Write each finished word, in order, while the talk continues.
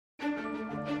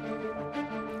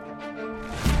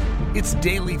It's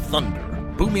Daily Thunder,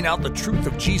 booming out the truth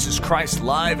of Jesus Christ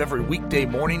live every weekday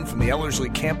morning from the Ellerslie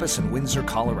campus in Windsor,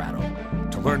 Colorado.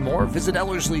 To learn more, visit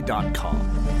Ellerslie.com.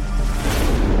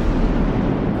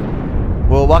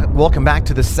 Well, welcome back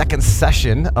to the second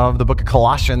session of the book of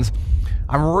Colossians.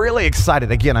 I'm really excited.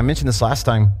 Again, I mentioned this last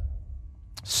time.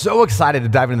 So excited to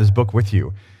dive into this book with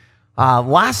you.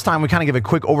 Last time, we kind of gave a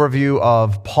quick overview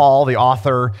of Paul, the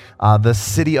author, the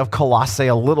city of Colossae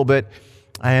a little bit.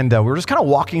 And we were just kind of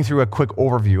walking through a quick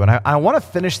overview. And I want to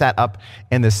finish that up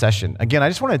in this session. Again, I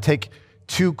just want to take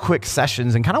two quick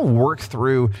sessions and kind of work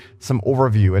through some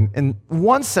overview. And in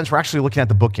one sense, we're actually looking at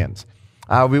the bookends.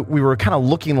 We were kind of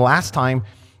looking last time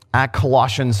at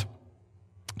Colossians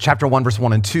chapter 1, verse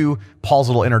 1 and 2, Paul's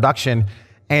little introduction.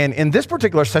 And in this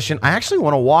particular session, I actually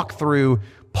want to walk through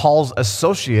Paul's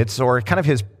associates, or kind of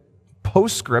his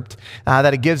postscript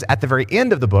that it gives at the very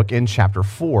end of the book in chapter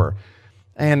 4.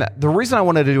 And the reason I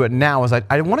wanted to do it now is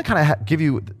I want to kind of give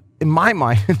you, in my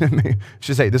mind, I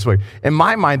should say it this way, in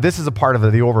my mind, this is a part of the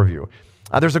overview.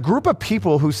 There's a group of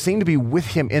people who seem to be with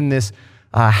him in this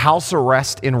house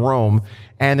arrest in Rome,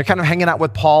 and they're kind of hanging out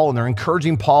with Paul, and they're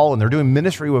encouraging Paul, and they're doing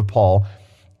ministry with Paul,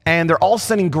 and they're all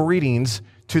sending greetings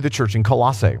to the church in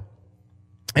Colossae.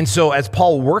 And so as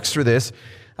Paul works through this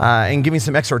and giving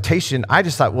some exhortation, I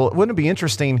just thought, well, wouldn't it be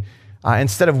interesting,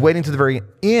 instead of waiting to the very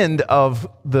end of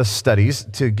the studies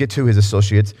to get to his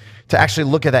associates, to actually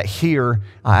look at that here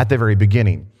at the very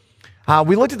beginning.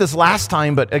 We looked at this last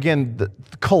time, but again, the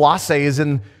Colossae is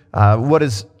in what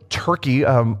is Turkey,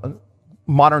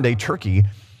 modern day Turkey.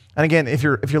 And again, if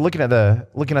you're looking at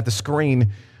the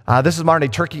screen, this is modern day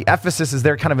Turkey. Ephesus is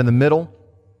there, kind of in the middle,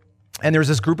 and there's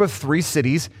this group of three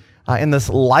cities in this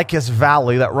Lycus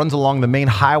Valley that runs along the main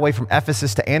highway from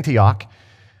Ephesus to Antioch.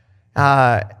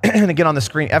 And again, on the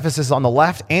screen, Ephesus is on the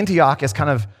left. Antioch is kind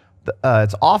of,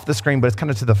 it's off the screen, but it's kind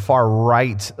of to the far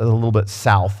right, a little bit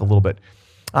south, a little bit.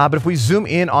 But if we zoom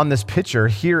in on this picture,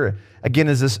 here again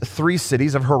is this three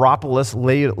cities of Hierapolis,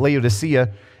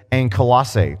 Laodicea, and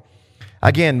Colossae.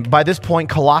 Again, by this point,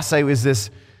 Colossae is this,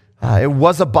 it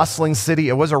was a bustling city.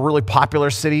 It was a really popular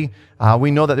city.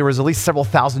 We know that there was at least several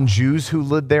thousand Jews who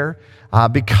lived there.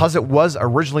 Because it was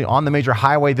originally on the major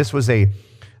highway, this was a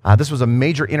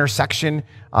major intersection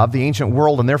of the ancient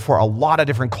world, and therefore a lot of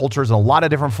different cultures and a lot of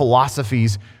different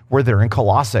philosophies were there in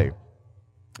Colossae.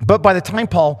 But by the time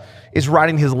Paul is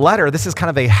writing his letter, this is kind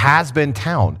of a has-been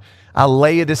town.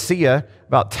 Laodicea,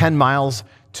 about 10 miles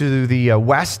to the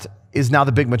west, is now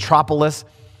the big metropolis,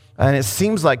 and it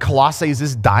seems like Colossae is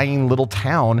this dying little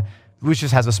town which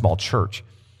just has a small church.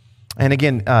 And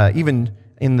again, even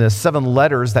in the 7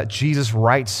 letters that Jesus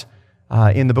writes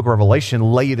in the book of Revelation,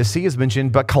 Laodicea is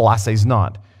mentioned, but Colossae is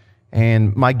not.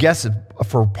 And my guess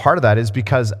for part of that is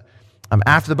because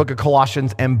after the book of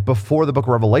Colossians and before the book of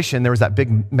Revelation, there was that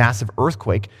big, massive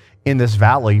earthquake in this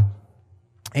valley,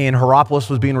 and Hierapolis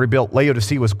was being rebuilt.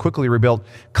 Laodicea was quickly rebuilt.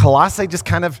 Colossae just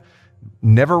kind of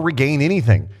never regained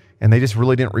anything, and they just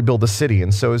really didn't rebuild the city.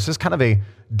 And so it's just kind of a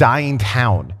dying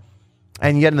town.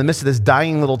 And yet in the midst of this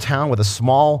dying little town with a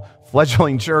small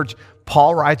fledgling church,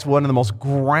 Paul writes one of the most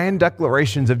grand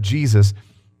declarations of Jesus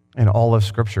in all of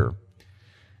Scripture.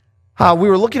 We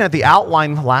were looking at the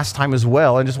outline last time as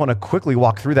well, and just want to quickly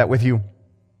walk through that with you.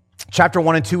 Chapter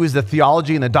 1 and 2 is the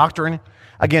theology and the doctrine.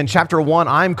 Again, chapter 1,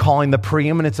 I'm calling the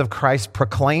preeminence of Christ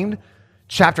proclaimed.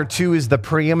 Chapter 2 is the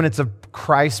preeminence of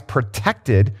Christ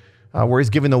protected, where he's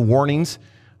giving the warnings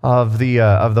of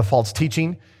the false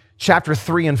teaching. Chapter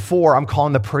 3 and 4, I'm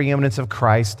calling the preeminence of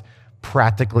Christ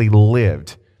practically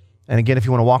lived. And again, if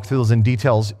you want to walk through those in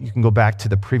details, you can go back to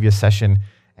the previous session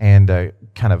and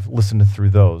kind of listen through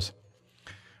those.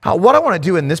 What I want to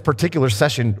do in this particular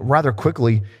session rather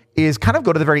quickly is kind of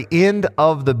go to the very end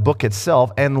of the book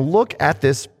itself and look at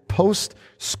this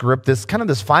postscript,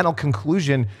 this final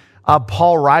conclusion of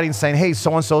Paul writing saying, hey,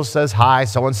 so-and-so says hi,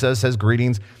 so-and-so says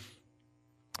greetings.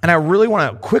 And I really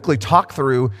want to quickly talk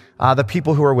through the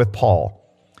people who are with Paul.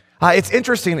 It's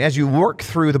interesting as you work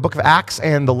through the book of Acts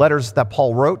and the letters that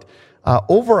Paul wrote,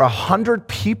 over 100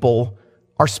 people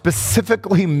are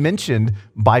specifically mentioned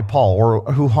by Paul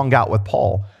or who hung out with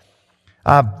Paul.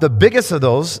 The biggest of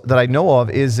those that I know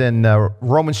of is in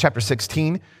Romans chapter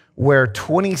 16, where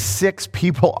 26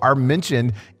 people are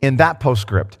mentioned in that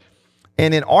postscript.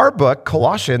 And in our book,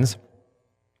 Colossians,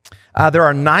 there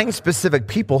are 9 specific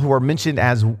people who are mentioned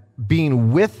as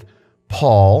being with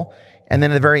Paul. And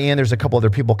then at the very end, there's a couple other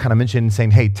people kind of mentioned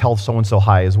saying, hey, tell so-and-so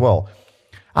hi as well.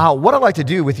 What I'd like to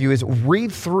do with you is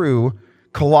read through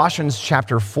Colossians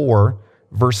chapter 4,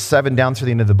 verse 7 down through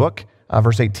the end of the book,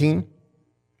 verse 18.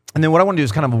 And then what I want to do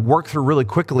is kind of work through really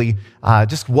quickly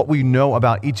just what we know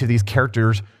about each of these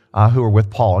characters who are with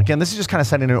Paul. Again, this is just kind of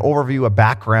setting an overview, a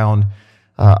background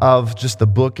of just the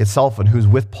book itself and who's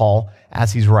with Paul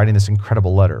as he's writing this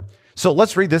incredible letter. So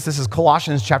let's read this. This is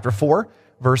Colossians chapter 4,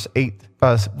 verse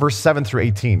 7 through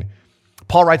 18.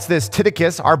 Paul writes this: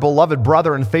 Tychicus, our beloved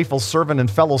brother and faithful servant and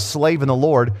fellow slave in the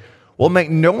Lord, will make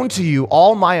known to you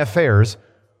all my affairs,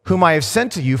 whom I have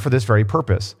sent to you for this very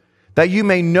purpose, that you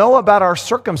may know about our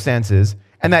circumstances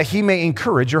and that he may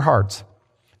encourage your hearts.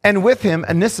 And with him,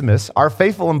 Onesimus, our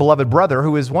faithful and beloved brother,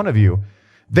 who is one of you.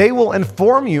 They will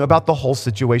inform you about the whole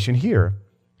situation here.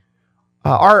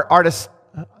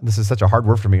 This is such a hard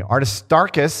word for me.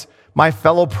 Aristarchus, my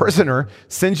fellow prisoner,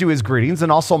 sends you his greetings,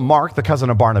 and also Mark, the cousin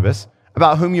of Barnabas,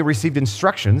 about whom you received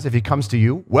instructions. If he comes to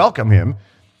you, welcome him.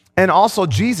 And also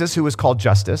Jesus, who is called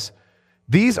Justus.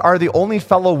 These are the only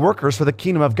fellow workers for the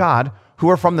kingdom of God who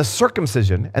are from the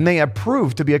circumcision, and they have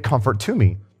proved to be a comfort to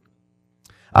me.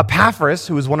 Epaphras,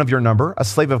 who is one of your number, a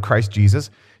slave of Christ Jesus,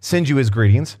 sends you his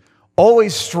greetings,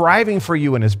 always striving for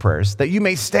you in his prayers, that you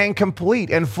may stand complete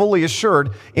and fully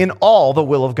assured in all the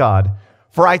will of God.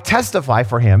 For I testify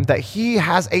for him that he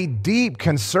has a deep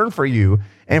concern for you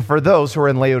and for those who are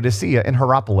in Laodicea and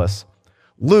Hierapolis.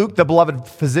 Luke, the beloved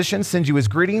physician, sends you his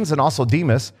greetings, and also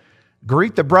Demas.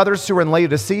 Greet the brothers who are in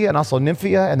Laodicea and also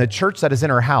Nymphaea and the church that is in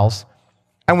her house.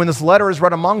 And when this letter is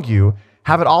read among you,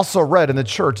 have it also read in the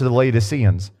church of the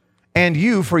Laodiceans. And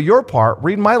you, for your part,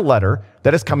 read my letter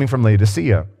that is coming from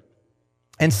Laodicea.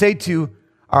 And say to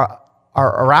our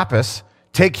Arapis,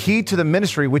 take heed to the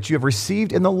ministry which you have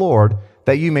received in the Lord,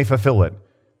 that you may fulfill it.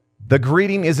 The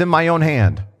greeting is in my own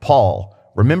hand. Paul,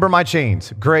 remember my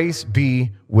chains. Grace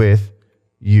be with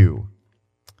you.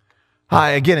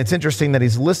 Again, it's interesting that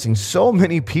he's listing so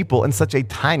many people in such a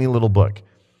tiny little book.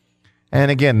 And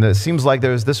again, it seems like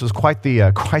this was quite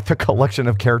the collection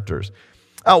of characters.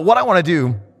 What I want to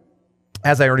do,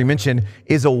 as I already mentioned,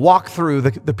 is a walk through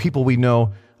the people we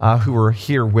know who were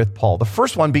here with Paul. The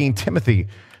first one being Timothy.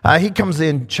 He comes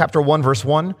in chapter 1, verse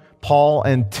 1, Paul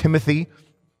and Timothy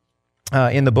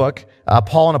in the book.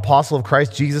 Paul, an apostle of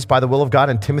Christ Jesus by the will of God,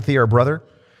 and Timothy, our brother.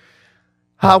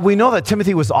 We know that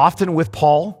Timothy was often with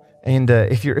Paul, and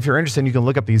if you're interested, you can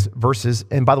look up these verses.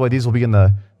 And by the way, these will be in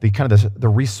the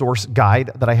resource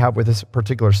guide that I have with this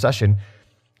particular session.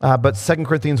 But 2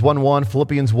 Corinthians 1:1,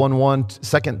 Philippians 1:1,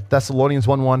 2 Thessalonians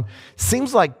 1:1,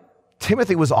 seems like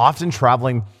Timothy was often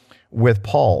traveling with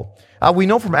Paul. We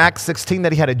know from Acts 16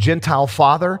 that he had a Gentile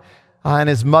father, and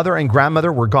his mother and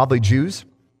grandmother were godly Jews.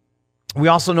 We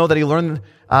also know that he learned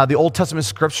the Old Testament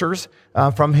scriptures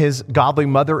from his godly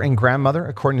mother and grandmother,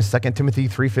 according to 2 Timothy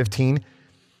 3:15.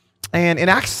 And in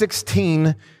Acts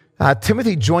 16,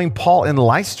 Timothy joined Paul in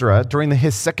Lystra during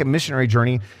his second missionary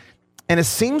journey, and it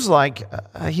seems like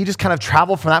he just kind of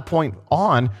traveled from that point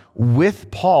on with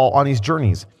Paul on these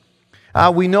journeys.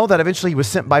 We know that eventually he was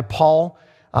sent by Paul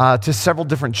to several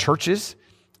different churches,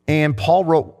 and Paul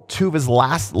wrote two of his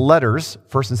last letters,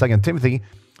 1st and 2nd Timothy,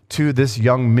 to this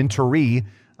young mentoree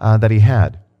that he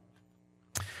had.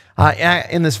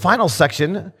 In this final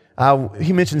section,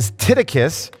 he mentions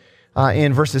Tychicus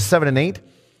in verses 7 and 8.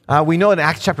 We know in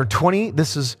Acts chapter 20,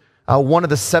 this is one of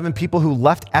the 7 people who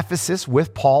left Ephesus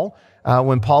with Paul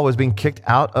when Paul was being kicked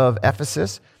out of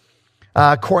Ephesus.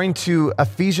 According to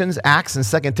Ephesians, Acts, and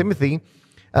 2 Timothy,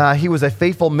 he was a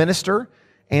faithful minister,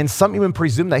 and some even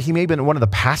presume that he may have been one of the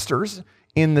pastors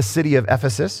in the city of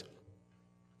Ephesus.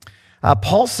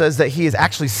 Paul says that he is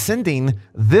actually sending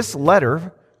this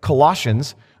letter,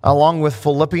 Colossians, along with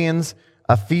Philippians,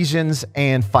 Ephesians,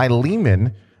 and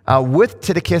Philemon, with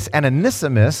Tychicus and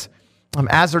Onesimus,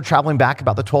 as they're traveling back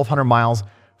about the 1,200 miles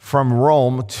from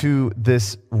Rome to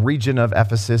this region of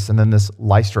Ephesus and then this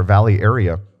Lystra Valley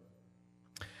area.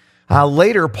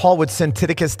 Later, Paul would send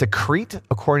Tychicus to Crete,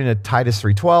 according to Titus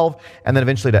 3:12, and then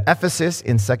eventually to Ephesus,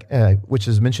 which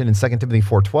is mentioned in 2 Timothy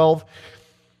 4:12.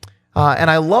 And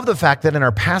I love the fact that in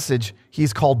our passage,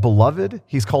 he's called beloved,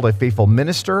 he's called a faithful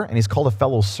minister, and he's called a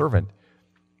fellow servant.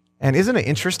 And isn't it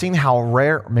interesting how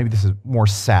rare, maybe this is more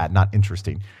sad, not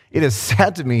interesting. It is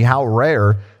sad to me how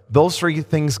rare those three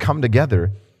things come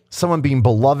together. Someone being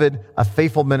beloved, a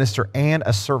faithful minister, and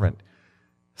a servant.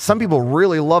 Some people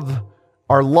really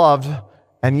are loved,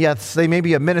 and yet they may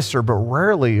be a minister, but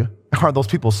rarely are those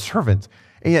people servants.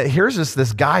 And yet here's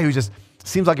this guy who just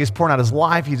seems like he's pouring out his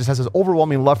life. He just has this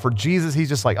overwhelming love for Jesus. He's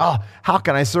just like, oh, how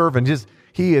can I serve? And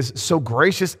he is so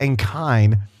gracious and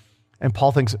kind. And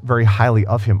Paul thinks very highly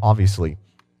of him, obviously.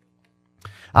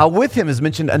 With him is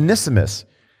mentioned Onesimus.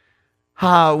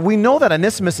 We know that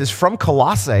Onesimus is from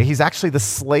Colossae. He's actually the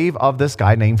slave of this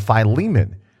guy named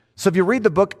Philemon. So if you read the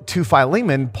book to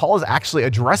Philemon, Paul is actually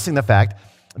addressing the fact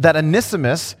that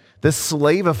Onesimus, this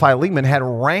slave of Philemon, had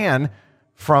ran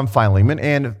from Philemon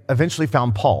and eventually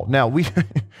found Paul. Now, we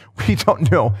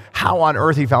don't know how on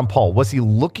earth he found Paul. Was he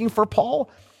looking for Paul?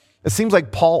 It seems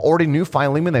like Paul already knew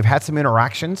Philemon. They've had some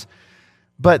interactions.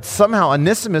 But somehow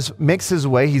Onesimus makes his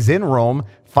way. He's in Rome,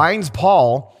 finds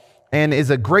Paul, and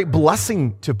is a great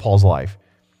blessing to Paul's life.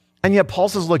 And yet Paul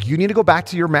says, look, you need to go back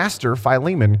to your master,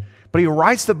 Philemon. But he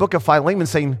writes the book of Philemon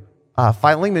saying,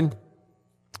 Philemon,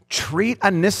 treat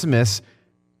Onesimus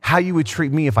how you would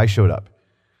treat me if I showed up.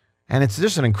 And it's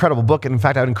just an incredible book. And in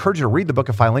fact, I would encourage you to read the book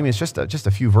of Philemon. It's just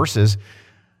a few verses,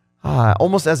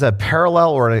 almost as a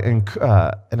parallel or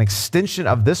an extension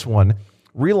of this one,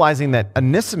 realizing that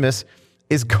Onesimus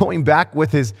is going back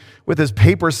with his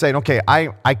papers saying, okay,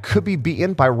 I could be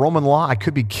beaten by Roman law. I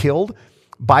could be killed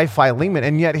by Philemon.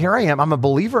 And yet here I am. I'm a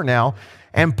believer now.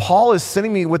 And Paul is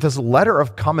sending me with this letter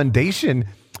of commendation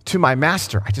to my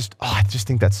master. I just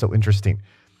think that's so interesting.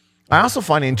 I also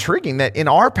find it intriguing that in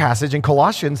our passage in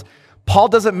Colossians, Paul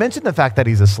doesn't mention the fact that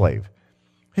he's a slave.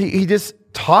 He just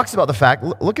talks about the fact,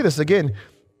 look at this again.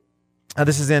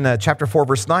 This is in chapter 4,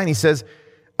 verse 9. He says,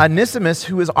 Onesimus,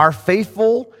 who is our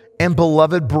faithful and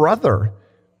beloved brother.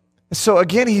 So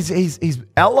again, he's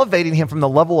elevating him from the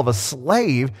level of a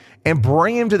slave and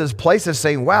bringing him to this place of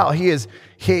saying, wow, he is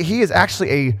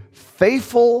actually a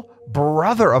faithful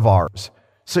brother of ours.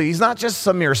 So he's not just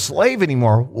some mere slave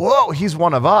anymore. Whoa, he's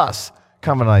one of us.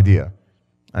 Kind of an idea.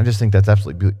 I just think that's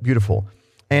absolutely beautiful.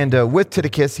 And with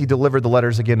Tychicus, he delivered the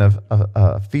letters again of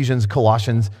Ephesians,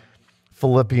 Colossians,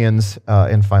 Philippians,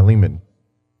 and Philemon.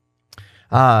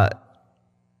 By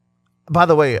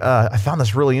the way, I found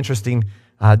this really interesting.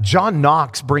 John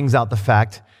Knox brings out the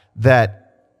fact that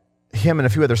him and a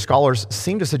few other scholars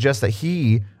seem to suggest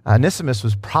that Onesimus,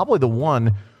 was probably the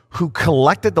one who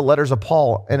collected the letters of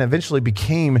Paul and eventually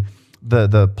became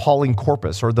the Pauline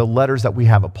corpus, or the letters that we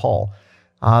have of Paul.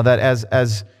 That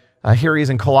as here he is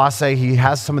in Colossae, he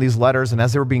has some of these letters, and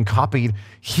as they were being copied,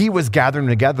 he was gathering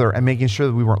them together and making sure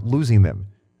that we weren't losing them.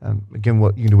 Again,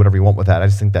 you can do whatever you want with that. I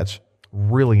just think that's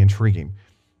really intriguing.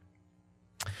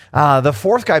 The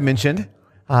fourth guy mentioned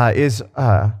is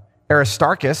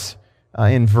Aristarchus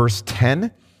in verse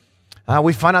 10.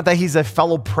 We find out that he's a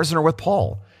fellow prisoner with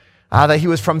Paul, that he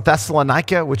was from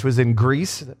Thessalonica, which was in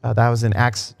Greece. That was in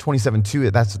Acts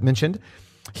 27:2, that's mentioned.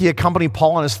 He accompanied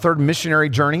Paul on his third missionary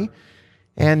journey.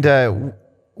 And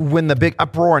when the big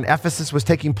uproar in Ephesus was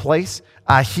taking place,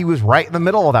 he was right in the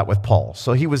middle of that with Paul.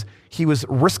 So he was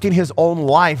risking his own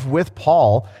life with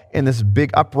Paul in this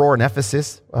big uproar in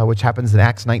Ephesus, which happens in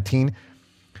Acts 19.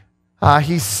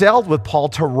 He sailed with Paul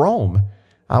to Rome.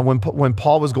 When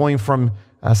Paul was going from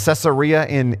Caesarea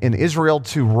in Israel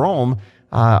to Rome,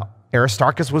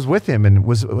 Aristarchus was with him and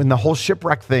was in the whole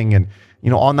shipwreck thing, and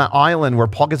on that island where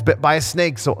Paul gets bit by a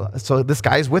snake. So this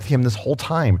guy is with him this whole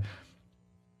time.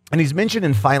 And he's mentioned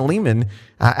in Philemon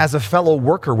as a fellow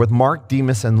worker with Mark,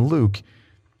 Demas, and Luke.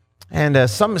 And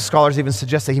some scholars even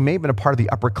suggest that he may have been a part of the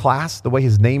upper class, the way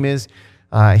his name is.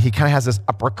 He kind of has this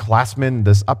upperclassman,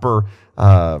 this upper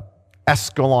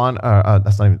escalon.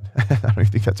 That's not even, I don't even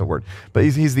think that's a word. But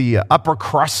he's the upper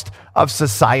crust of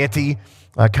society.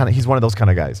 He's one of those kind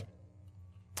of guys.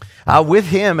 With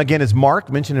him, again, is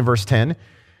Mark, mentioned in verse 10.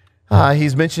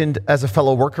 He's mentioned as a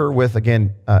fellow worker with,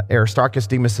 again, Aristarchus,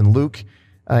 Demas, and Luke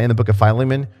in the book of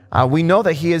Philemon. We know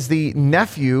that he is the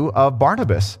nephew of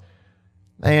Barnabas.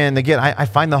 And again, I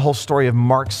find the whole story of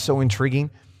Mark so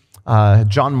intriguing.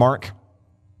 John Mark.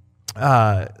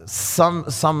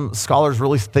 Some scholars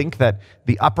really think that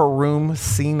the upper room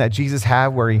scene that Jesus had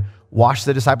where he washed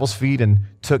the disciples' feet and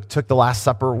took the Last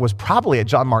Supper was probably at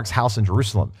John Mark's house in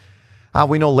Jerusalem.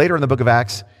 We know later in the book of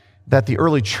Acts that the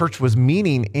early church was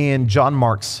meeting in John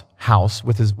Mark's house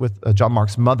with John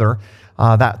Mark's mother.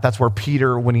 That's where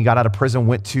Peter, when he got out of prison,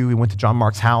 went to. He went to John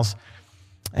Mark's house.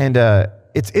 And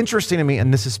it's interesting to me,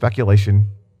 and this is speculation,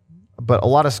 but a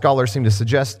lot of scholars seem to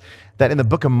suggest that in the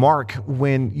book of Mark,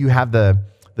 when you have the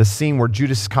scene where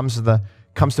Judas comes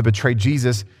to betray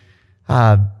Jesus,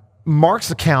 Mark's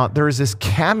account, there is this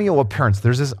cameo appearance.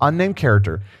 There's this unnamed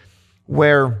character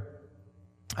where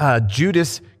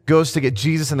Judas goes to get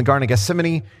Jesus in the Garden of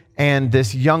Gethsemane, and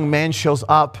this young man shows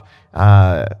up,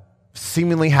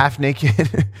 seemingly half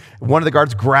naked. One of the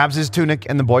guards grabs his tunic,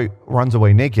 and the boy runs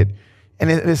away naked. And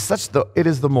it is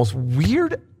the most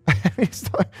weird. It's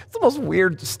the most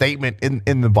weird statement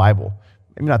in the Bible.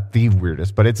 Maybe not the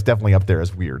weirdest, but it's definitely up there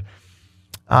as weird.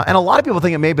 And a lot of people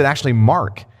think it may have been actually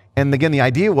Mark. And again, the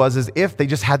idea is if they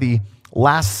just had the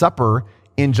Last Supper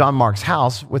in John Mark's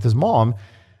house with his mom,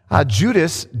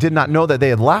 Judas did not know that they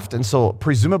had left. And so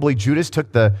presumably Judas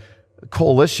took the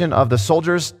coalition of the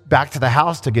soldiers back to the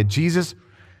house to get Jesus.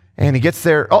 And he gets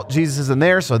there. Oh, Jesus isn't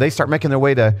there. So they start making their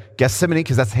way to Gethsemane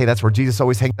because that's where Jesus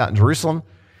always hangs out in Jerusalem.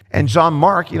 And John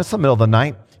Mark, it's the middle of the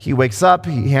night. He wakes up.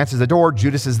 He answers the door.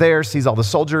 Judas is there, sees all the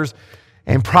soldiers.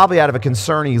 And probably out of a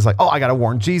concern, he's like, oh, I got to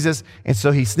warn Jesus. And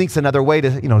so he sneaks another way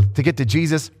to get to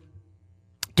Jesus.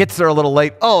 Gets there a little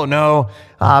late. Oh, no.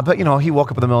 But he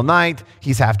woke up in the middle of the night.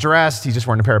 He's half dressed. He's just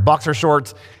wearing a pair of boxer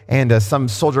shorts. And some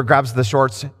soldier grabs the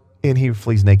shorts and he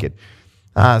flees naked.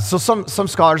 So some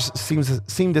scholars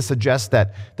seem to suggest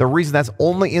that the reason that's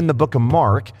only in the book of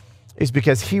Mark is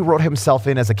because he wrote himself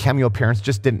in as a cameo appearance,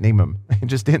 just didn't name him.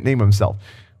 Just didn't name himself,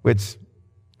 which,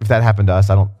 if that happened to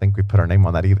us, I don't think we put our name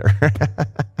on that either.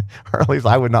 Or at least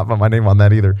I would not put my name on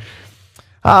that either.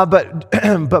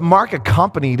 But Mark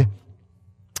accompanied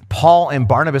Paul and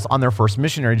Barnabas on their first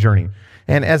missionary journey.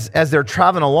 And as they're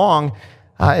traveling along,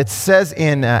 it says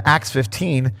in Acts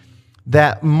 15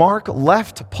 that Mark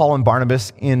left Paul and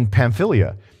Barnabas in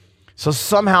Pamphylia. So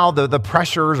somehow the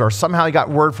pressures, or somehow he got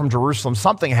word from Jerusalem,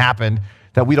 something happened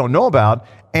that we don't know about,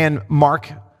 and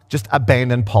Mark just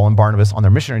abandoned Paul and Barnabas on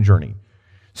their missionary journey.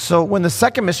 So when the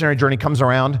second missionary journey comes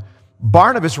around,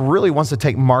 Barnabas really wants to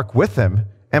take Mark with him,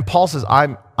 and Paul says,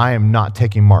 I am not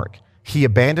taking Mark. He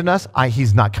abandoned us.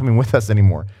 He's not coming with us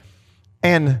anymore.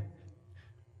 And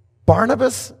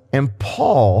Barnabas and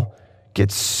Paul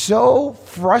get so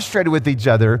frustrated with each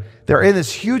other, they're in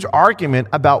this huge argument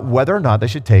about whether or not they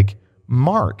should take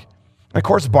Mark. And of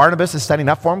course, Barnabas is standing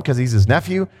up for him because he's his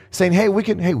nephew, saying, hey,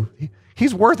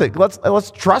 he's worth it.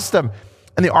 Let's trust him.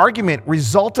 And the argument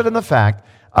resulted in the fact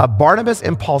of Barnabas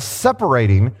and Paul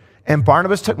separating, and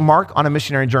Barnabas took Mark on a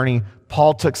missionary journey.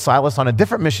 Paul took Silas on a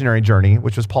different missionary journey,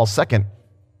 which was Paul's second.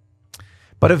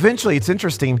 But eventually, it's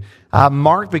interesting,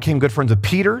 Mark became good friends with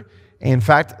Peter. In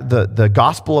fact, the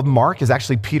Gospel of Mark is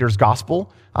actually Peter's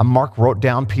gospel. Mark wrote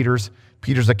down Peter's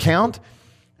account.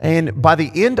 And by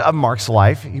the end of Mark's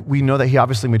life, we know that he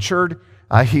obviously matured.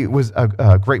 He was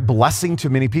a great blessing to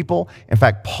many people. In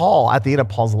fact, Paul, at the end of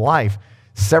Paul's life,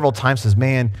 several times says,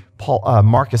 man,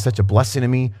 Mark is such a blessing to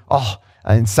me.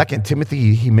 In 2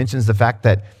 Timothy, he mentions the fact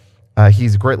that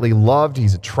he's greatly loved,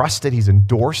 he's trusted, he's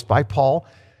endorsed by Paul.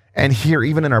 And here,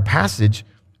 even in our passage,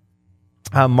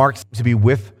 Mark seems to be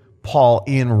with Paul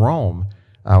in Rome,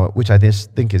 which I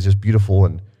just think is just beautiful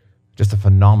and just a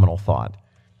phenomenal thought.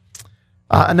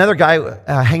 Another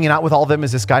guy hanging out with all of them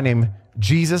is this guy named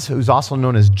Jesus, who's also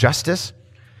known as Justus.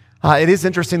 It is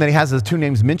interesting that he has the two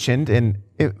names mentioned, and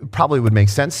it probably would make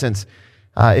sense since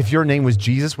if your name was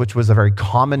Jesus, which was a very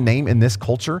common name in this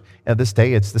culture at this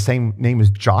day, it's the same name as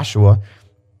Joshua,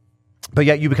 but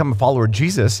yet you become a follower of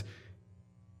Jesus,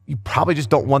 you probably just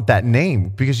don't want that name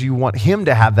because you want him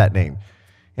to have that name.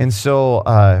 And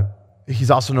so he's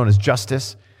also known as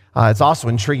Justus. It's also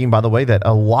intriguing, by the way, that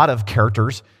a lot of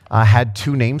characters had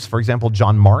two names. For example,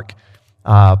 John Mark,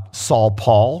 Saul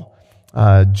Paul,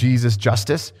 Jesus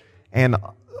Justus. And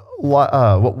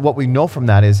what we know from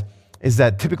that is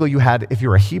that typically you had, if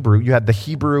you're a Hebrew, you had the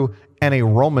Hebrew and a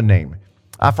Roman name.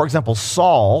 For example,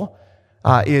 Saul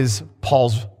is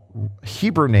Paul's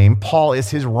Hebrew name. Paul is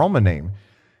his Roman name.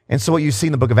 And so what you see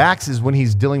in the book of Acts is when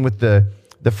he's dealing with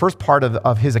the first part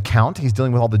of his account, he's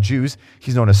dealing with all the Jews.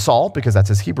 He's known as Saul because that's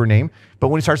his Hebrew name. But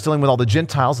when he starts dealing with all the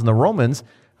Gentiles and the Romans,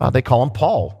 they call him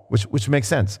Paul, which makes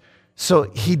sense. So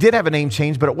he did have a name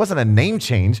change, but it wasn't a name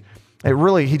change. It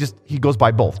really, he goes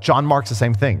by both. John Mark's the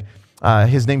same thing.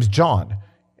 His name's John.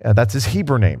 That's his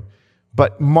Hebrew name.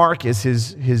 But Mark is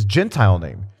his Gentile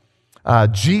name.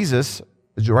 Jesus,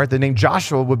 right, the name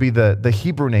Joshua would be the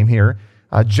Hebrew name here.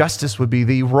 Justus would be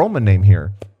the Roman name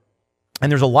here. And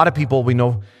there's a lot of people we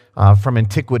know from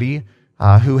antiquity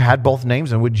who had both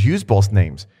names and would use both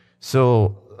names.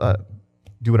 So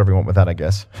do whatever you want with that, I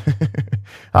guess.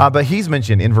 But he's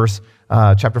mentioned in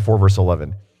chapter 4, verse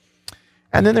 11.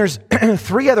 And then there's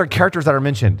three other characters that are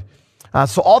mentioned.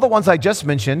 So all the ones I just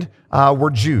mentioned were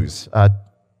Jews.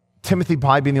 Timothy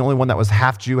probably being the only one that was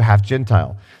half Jew, half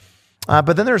Gentile.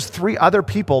 But then there's three other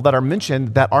people that are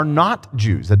mentioned that are not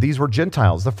Jews, that these were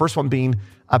Gentiles. The first one being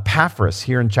Epaphras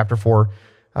here in chapter 4,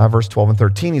 verse 12 and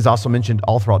 13. He's also mentioned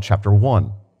all throughout chapter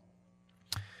 1.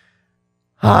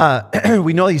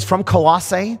 We know he's from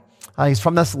Colossae. He's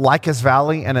from this Lycus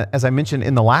Valley. And as I mentioned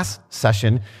in the last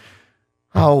session,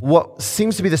 what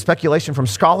seems to be the speculation from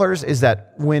scholars is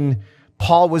that when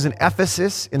Paul was in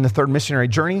Ephesus in the third missionary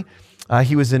journey,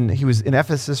 he was in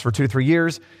Ephesus for 2 to 3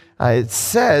 years. It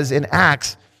says in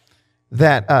Acts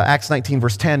that Acts 19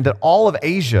 verse 10 that all of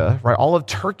Asia, right, all of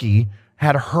Turkey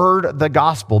had heard the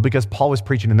gospel because Paul was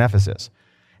preaching in Ephesus.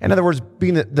 In other words,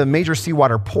 being the major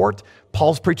seawater port,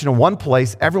 Paul's preaching in one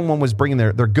place, everyone was bringing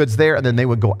their goods there, and then they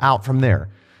would go out from there.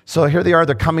 So here they are,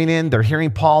 they're coming in, they're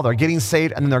hearing Paul, they're getting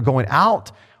saved, and then they're going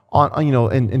out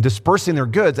and dispersing their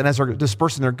goods. And as they're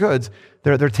dispersing their goods,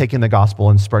 they're taking the gospel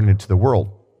and spreading it to the world.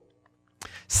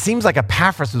 Seems like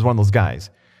Epaphras is one of those guys.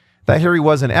 That here he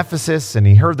was in Ephesus, and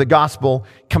he heard the gospel,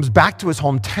 comes back to his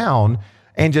hometown,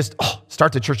 and just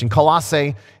starts a church in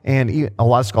Colossae. And a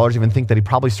lot of scholars even think that he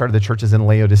probably started the churches in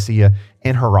Laodicea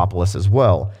and Hierapolis as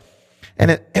well.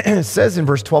 And it says in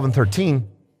verse 12 and 13,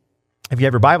 if you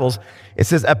have your Bibles, it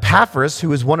says, Epaphras,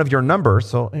 who is one of your number,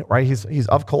 so right, he's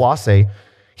of Colossae,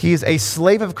 he is a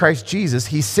slave of Christ Jesus.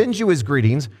 He sends you his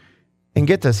greetings. And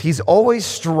get this, he's always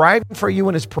striving for you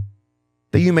in his prayer,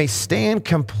 that you may stand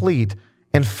complete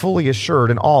and fully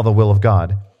assured in all the will of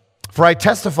God. For I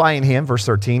testify in him, verse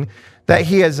 13, that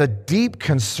he has a deep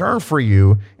concern for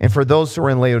you and for those who are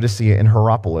in Laodicea and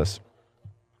Hierapolis.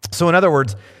 So in other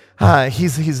words,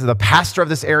 he's the pastor of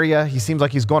this area. He seems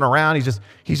like he's going around.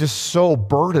 He's just so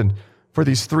burdened for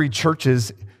these three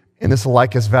churches in this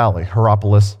Lycus Valley: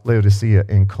 Hierapolis, Laodicea,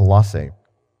 and Colossae.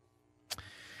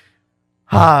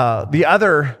 One of the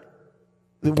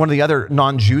other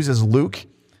non-Jews is Luke.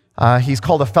 He's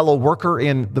called a fellow worker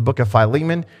in the book of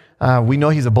Philemon. We know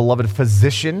he's a beloved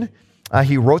physician.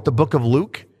 He wrote the book of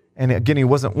Luke. And again, he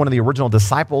wasn't one of the original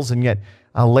disciples, and yet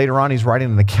later on he's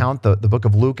writing an account, the book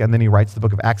of Luke, and then he writes the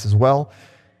book of Acts as well.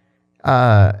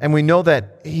 And we know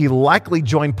that he likely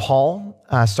joined Paul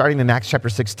starting in Acts chapter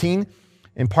 16,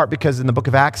 in part because in the book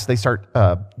of Acts, they start,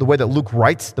 the way that Luke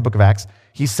writes the book of Acts,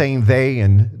 he's saying they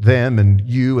and them and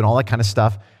you and all that kind of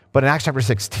stuff. But in Acts chapter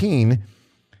 16,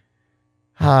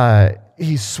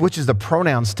 he switches the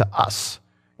pronouns to us.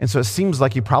 And so it seems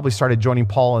like he probably started joining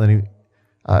Paul, and then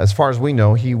as far as we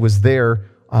know, he was there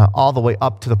all the way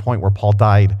up to the point where Paul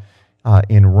died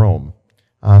in Rome.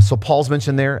 So Paul's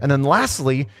mentioned there. And then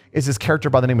lastly is this character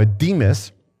by the name of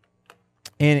Demas.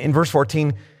 And in verse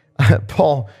 14,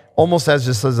 Paul almost as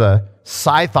a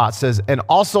side thought says, and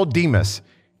also Demas.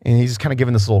 And he's just kind of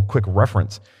giving this little quick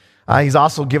reference. He's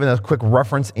also given a quick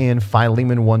reference in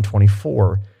Philemon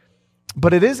 1:24.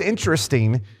 But it is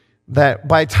interesting that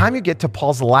by the time you get to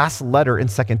Paul's last letter in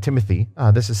 2 Timothy,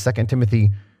 this is 2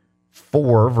 Timothy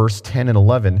 4, verse 10 and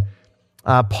 11,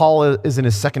 Paul is in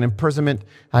his second imprisonment.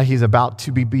 He's about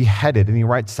to be beheaded, and he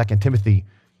writes 2 Timothy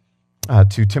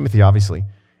to Timothy, obviously.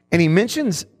 And he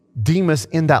mentions Demas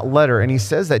in that letter, and he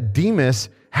says that Demas,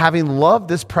 having loved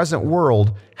this present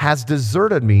world, has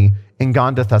deserted me and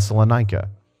gone to Thessalonica.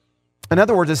 In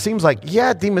other words, it seems like,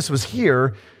 yeah, Demas was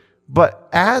here, but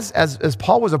as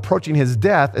Paul was approaching his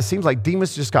death, it seems like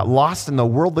Demas just got lost in the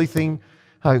worldly thing.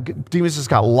 Demas just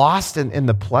got lost in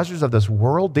the pleasures of this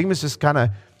world. Demas just kind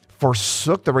of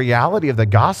forsook the reality of the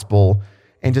gospel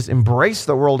and just embraced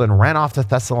the world and ran off to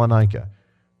Thessalonica,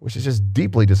 which is just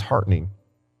deeply disheartening.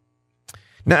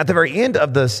 Now, at the very end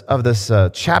of this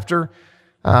chapter,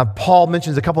 Paul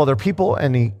mentions a couple other people,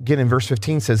 and he, again in verse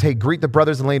 15, says, hey, greet the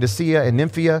brothers in Laodicea and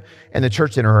Nymphaea and the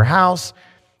church in her house.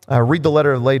 Read the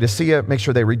letter of Laodicea. Make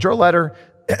sure they read your letter.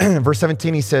 Verse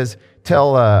 17, he says,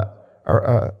 tell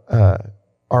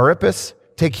Archippus,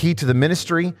 take heed to the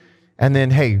ministry. And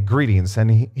then, hey, greetings.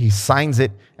 And he signs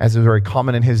it, as is very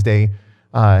common in his day.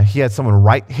 He had someone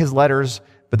write his letters,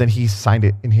 but then he signed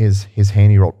it in his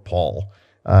hand. He wrote, Paul,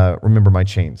 remember my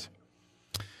chains.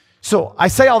 So I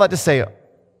say all that to say,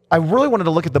 I really wanted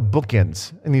to look at the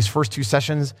bookends in these first two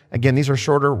sessions. Again, these are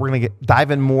shorter. We're going to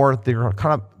dive in more. They're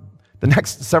kind of the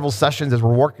next several sessions as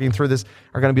we're working through this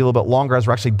are going to be a little bit longer as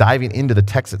we're actually diving into the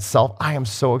text itself. I am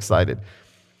so excited.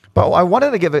 But I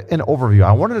wanted to give an overview.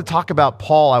 I wanted to talk about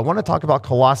Paul. I wanted to talk about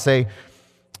Colossae.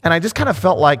 And I just kind of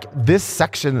felt like this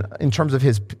section, in terms of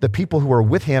the people who were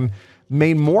with him,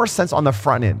 made more sense on the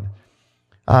front end.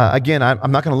 Again,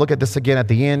 I'm not going to look at this again at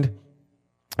the end.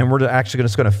 And we're actually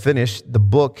just going to finish the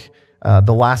book.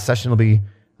 The last session will be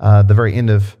the very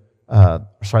end of,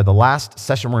 the last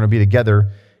session we're going to be together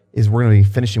is we're going to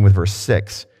be finishing with verse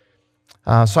 6.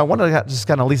 So I wanted to just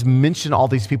kind of at least mention all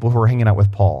these people who are hanging out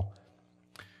with Paul.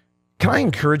 Can I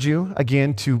encourage you,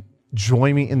 again, to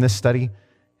join me in this study?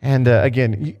 And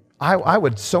again, I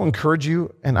would so encourage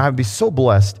you, and I would be so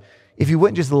blessed if you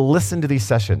wouldn't just listen to these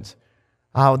sessions.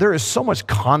 There is so much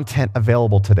content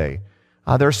available today.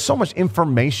 There's so much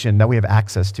information that we have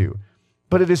access to.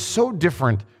 But it is so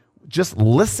different just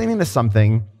listening to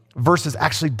something versus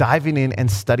actually diving in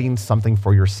and studying something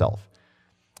for yourself.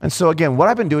 And so again, what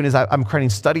I've been doing is I'm creating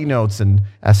study notes and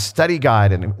a study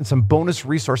guide and some bonus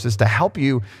resources to help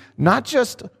you not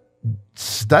just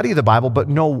study the Bible, but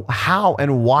know how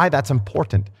and why that's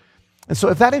important. And so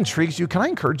if that intrigues you, can I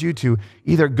encourage you to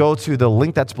either go to the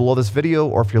link that's below this video,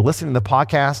 or if you're listening to the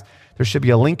podcast, there should be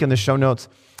a link in the show notes.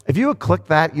 If you would click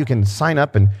that, you can sign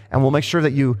up, and we'll make sure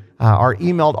that you are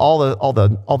emailed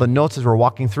all the notes as we're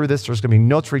walking through this. There's going to be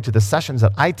notes for each of the sessions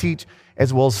that I teach,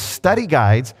 as well as study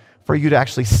guides for you to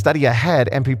actually study ahead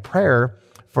and prepare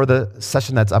for the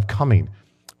session that's upcoming.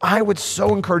 I would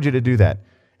so encourage you to do that.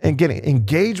 And get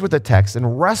engaged with the text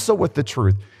and wrestle with the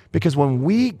truth, because when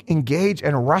we engage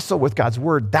and wrestle with God's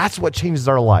word, that's what changes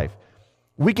our life.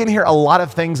 We can hear a lot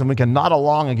of things and we can nod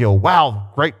along and go,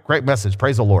 wow, great message,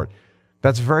 praise the Lord.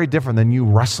 That's very different than you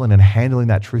wrestling and handling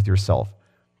that truth yourself.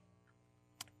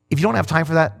 If you don't have time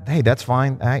for that, hey, that's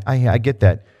fine. I get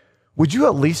that. Would you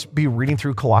at least be reading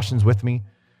through Colossians with me?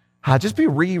 Just be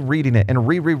rereading it and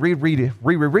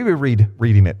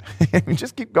rereading it.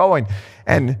 Just keep going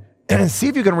and see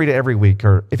if you can read it every week,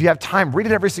 or if you have time, read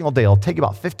it every single day. It'll take you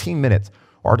about 15 minutes.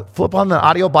 Or flip on the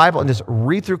audio Bible and just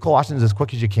read through Colossians as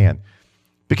quick as you can.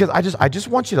 Because I just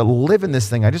want you to live in this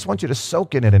thing. I just want you to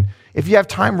soak in it. And if you have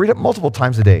time, read it multiple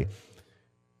times a day.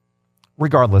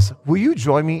 Regardless, will you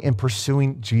join me in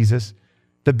pursuing Jesus?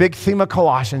 The big theme of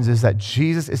Colossians is that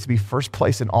Jesus is to be first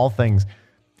place in all things.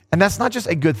 And that's not just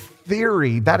a good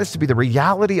theory. That is to be the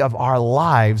reality of our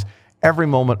lives every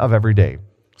moment of every day.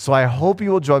 So I hope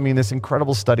you will join me in this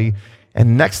incredible study.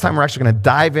 And next time we're actually going to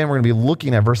dive in. We're going to be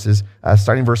looking at verses,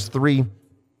 starting verse 3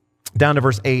 down to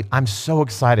verse 8. I'm so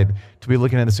excited to be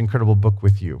looking at this incredible book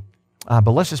with you. But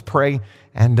let's just pray.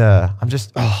 And I'm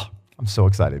so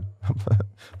excited.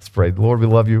 Let's pray. Lord, we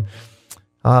love you.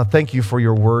 Thank you for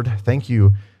your word. Thank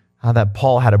you that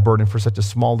Paul had a burden for such a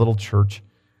small little church.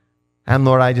 And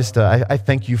Lord, I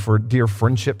thank you for dear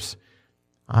friendships.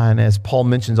 And as Paul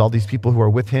mentions, all these people who are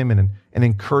with him, and an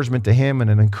encouragement to him and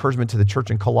an encouragement to the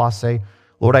church in Colossae.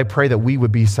 Lord, I pray that we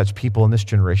would be such people in this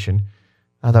generation,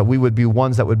 that we would be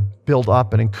ones that would build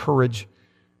up and encourage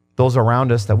those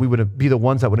around us, that we would be the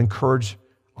ones that would encourage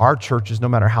our churches, no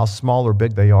matter how small or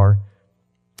big they are.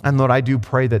 And Lord, I do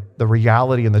pray that the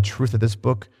reality and the truth of this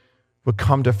book would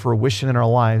come to fruition in our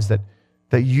lives,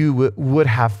 that you would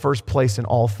have first place in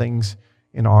all things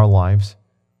in our lives.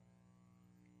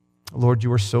 Lord,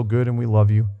 you are so good and we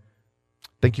love you.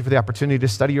 Thank you for the opportunity to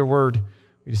study your word.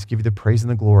 We just give you the praise and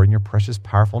the glory in your precious,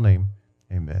 powerful name.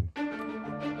 Amen.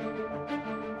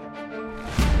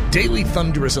 Daily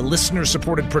Thunder is a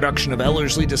listener-supported production of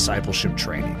Ellerslie Discipleship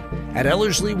Training. At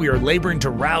Ellerslie, we are laboring to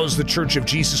rouse the Church of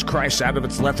Jesus Christ out of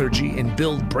its lethargy and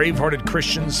build brave-hearted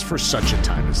Christians for such a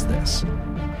time as this.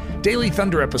 Daily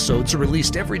Thunder episodes are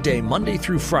released every day, Monday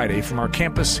through Friday, from our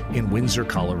campus in Windsor,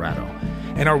 Colorado.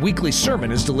 And our weekly sermon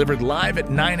is delivered live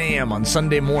at 9 a.m. on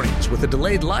Sunday mornings with a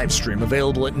delayed live stream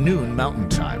available at noon Mountain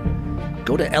Time.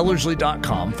 Go to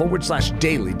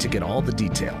Ellerslie.com/daily to get all the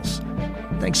details.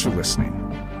 Thanks for listening.